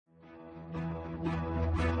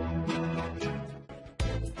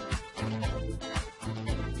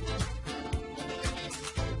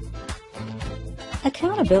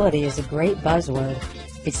Accountability is a great buzzword.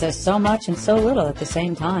 It says so much and so little at the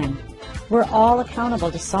same time. We're all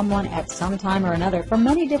accountable to someone at some time or another for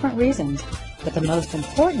many different reasons, but the most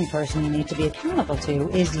important person you need to be accountable to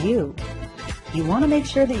is you. You want to make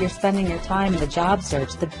sure that you're spending your time in the job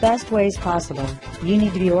search the best ways possible. You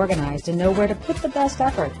need to be organized and know where to put the best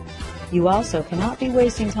effort. You also cannot be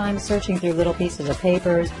wasting time searching through little pieces of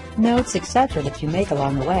papers, notes, etc. that you make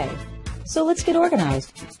along the way. So let's get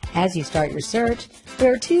organized. As you start your search,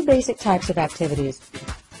 there are two basic types of activities.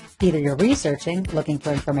 Either you're researching, looking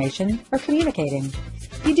for information, or communicating.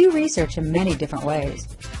 You do research in many different ways.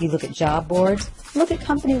 You look at job boards, look at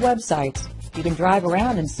company websites. You can drive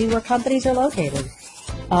around and see where companies are located.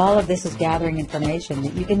 All of this is gathering information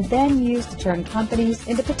that you can then use to turn companies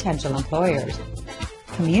into potential employers.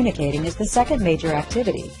 Communicating is the second major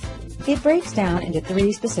activity. It breaks down into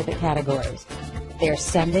three specific categories. They are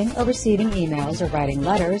sending or receiving emails or writing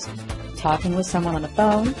letters, talking with someone on the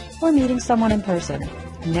phone, or meeting someone in person.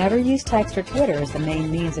 Never use text or Twitter as the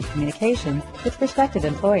main means of communication with prospective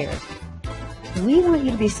employers. We want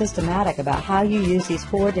you to be systematic about how you use these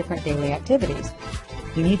four different daily activities.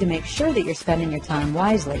 You need to make sure that you're spending your time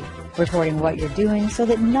wisely, recording what you're doing so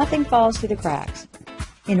that nothing falls through the cracks.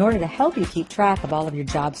 In order to help you keep track of all of your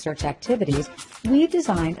job search activities, we've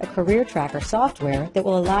designed a career tracker software that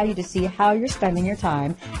will allow you to see how you're spending your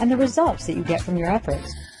time and the results that you get from your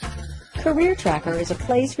efforts. Career Tracker is a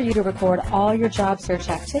place for you to record all your job search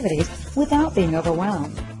activities without being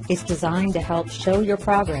overwhelmed. It's designed to help show your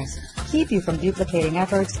progress, keep you from duplicating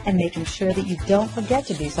efforts, and making sure that you don't forget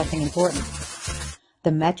to do something important.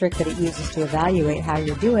 The metric that it uses to evaluate how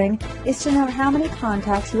you're doing is to know how many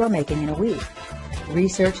contacts you are making in a week.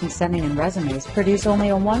 Research and sending in resumes produce only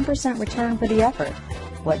a 1% return for the effort.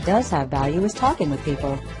 What does have value is talking with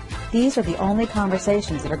people. These are the only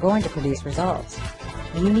conversations that are going to produce results.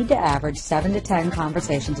 You need to average 7 to 10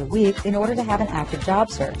 conversations a week in order to have an active job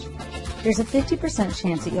search. There's a 50%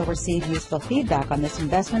 chance that you'll receive useful feedback on this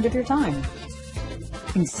investment of your time.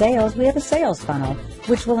 In sales, we have a sales funnel,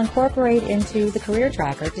 which will incorporate into the career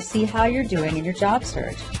tracker to see how you're doing in your job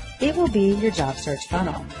search. It will be your job search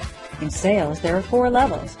funnel. In sales, there are 4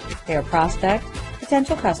 levels. They are prospect,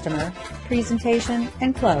 potential customer, presentation,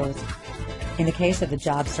 and close. In the case of the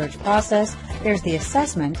job search process, there's the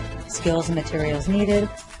assessment, skills and materials needed,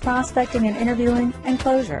 prospecting and interviewing, and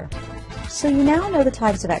closure. So you now know the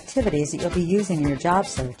types of activities that you'll be using in your job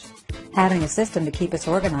search. Having a system to keep us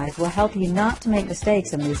organized will help you not to make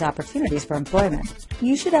mistakes and lose opportunities for employment.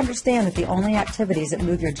 You should understand that the only activities that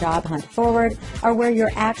move your job hunt forward are where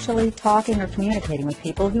you're actually talking or communicating with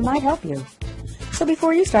people who might help you. So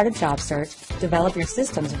before you start a job search, develop your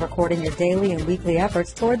systems of recording your daily and weekly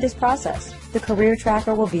efforts toward this process. The Career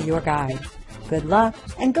Tracker will be your guide. Good luck,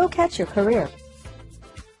 and go catch your career.